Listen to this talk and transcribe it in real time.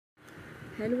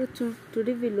Hello बच्चों,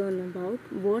 today we learn about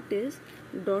what is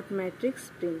dot matrix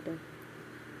printer.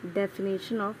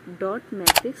 Definition of dot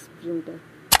matrix printer.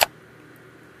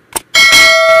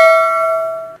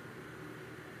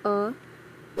 A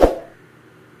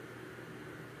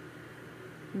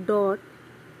dot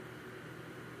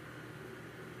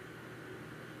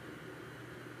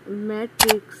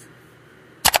matrix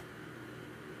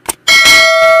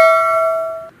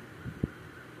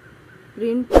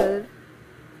printer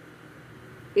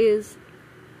is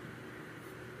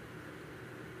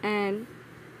an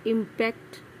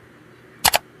impact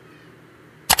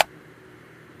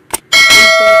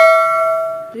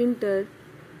printer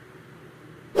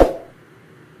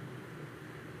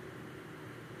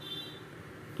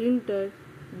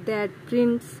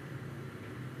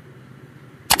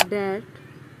that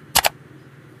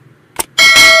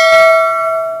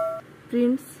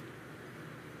prints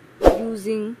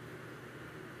using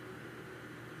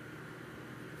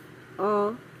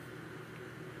a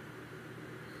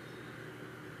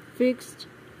fixed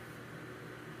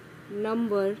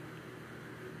number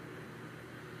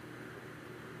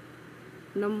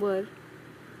of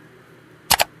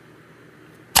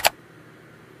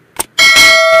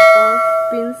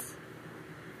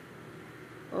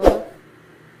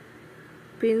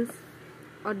pins.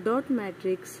 A dot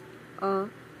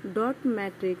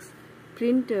matrix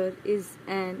printer is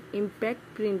an impact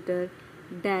printer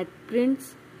that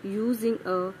prints using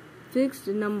a fixed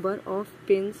number of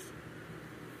pins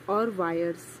or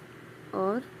wires.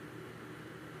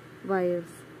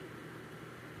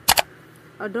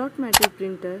 A dot matrix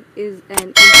printer is an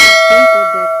impact printer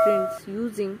that prints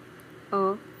using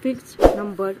a fixed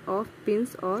number of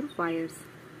pins or wires.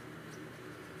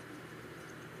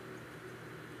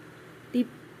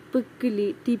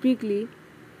 Typically,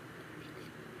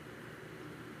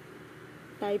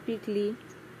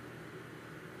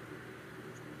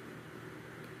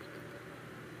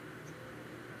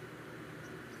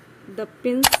 the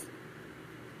pins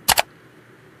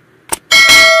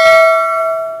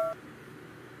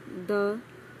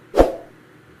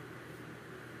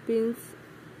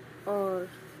or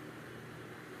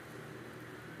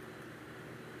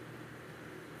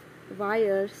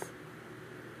wires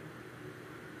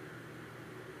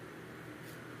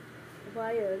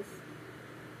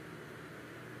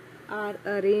are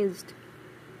arranged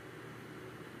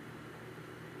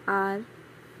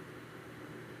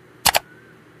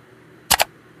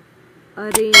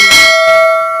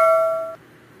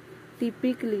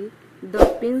typically the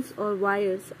pins or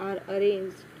wires are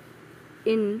arranged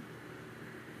in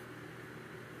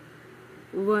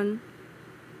one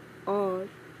or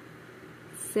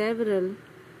several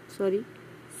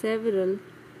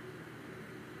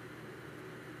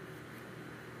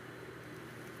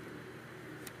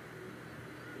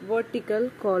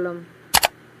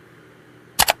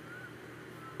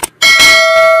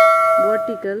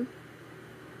vertical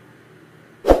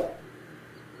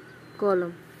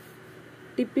column.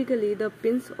 Typically, the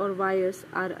pins or wires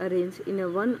are arranged in a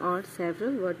one or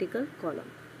several vertical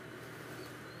column.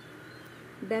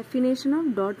 Definition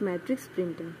of dot matrix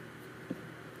printer.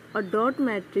 A dot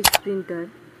matrix printer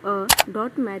is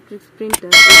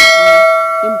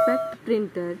an impact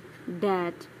printer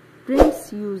that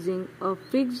prints using a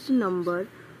fixed number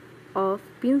of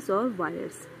pins or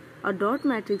wires. A dot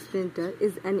matrix printer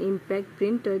is an impact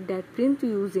printer that prints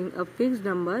using a fixed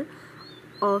number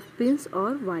of pins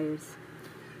or wires.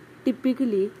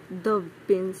 Typically, the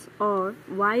pins or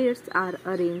wires are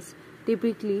arranged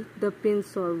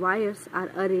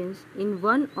in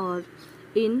one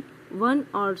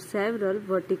or several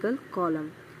vertical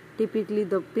column. Typically,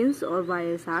 the pins or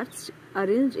wires are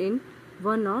arranged in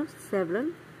one or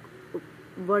several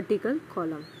vertical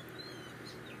column.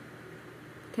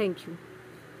 Thank you.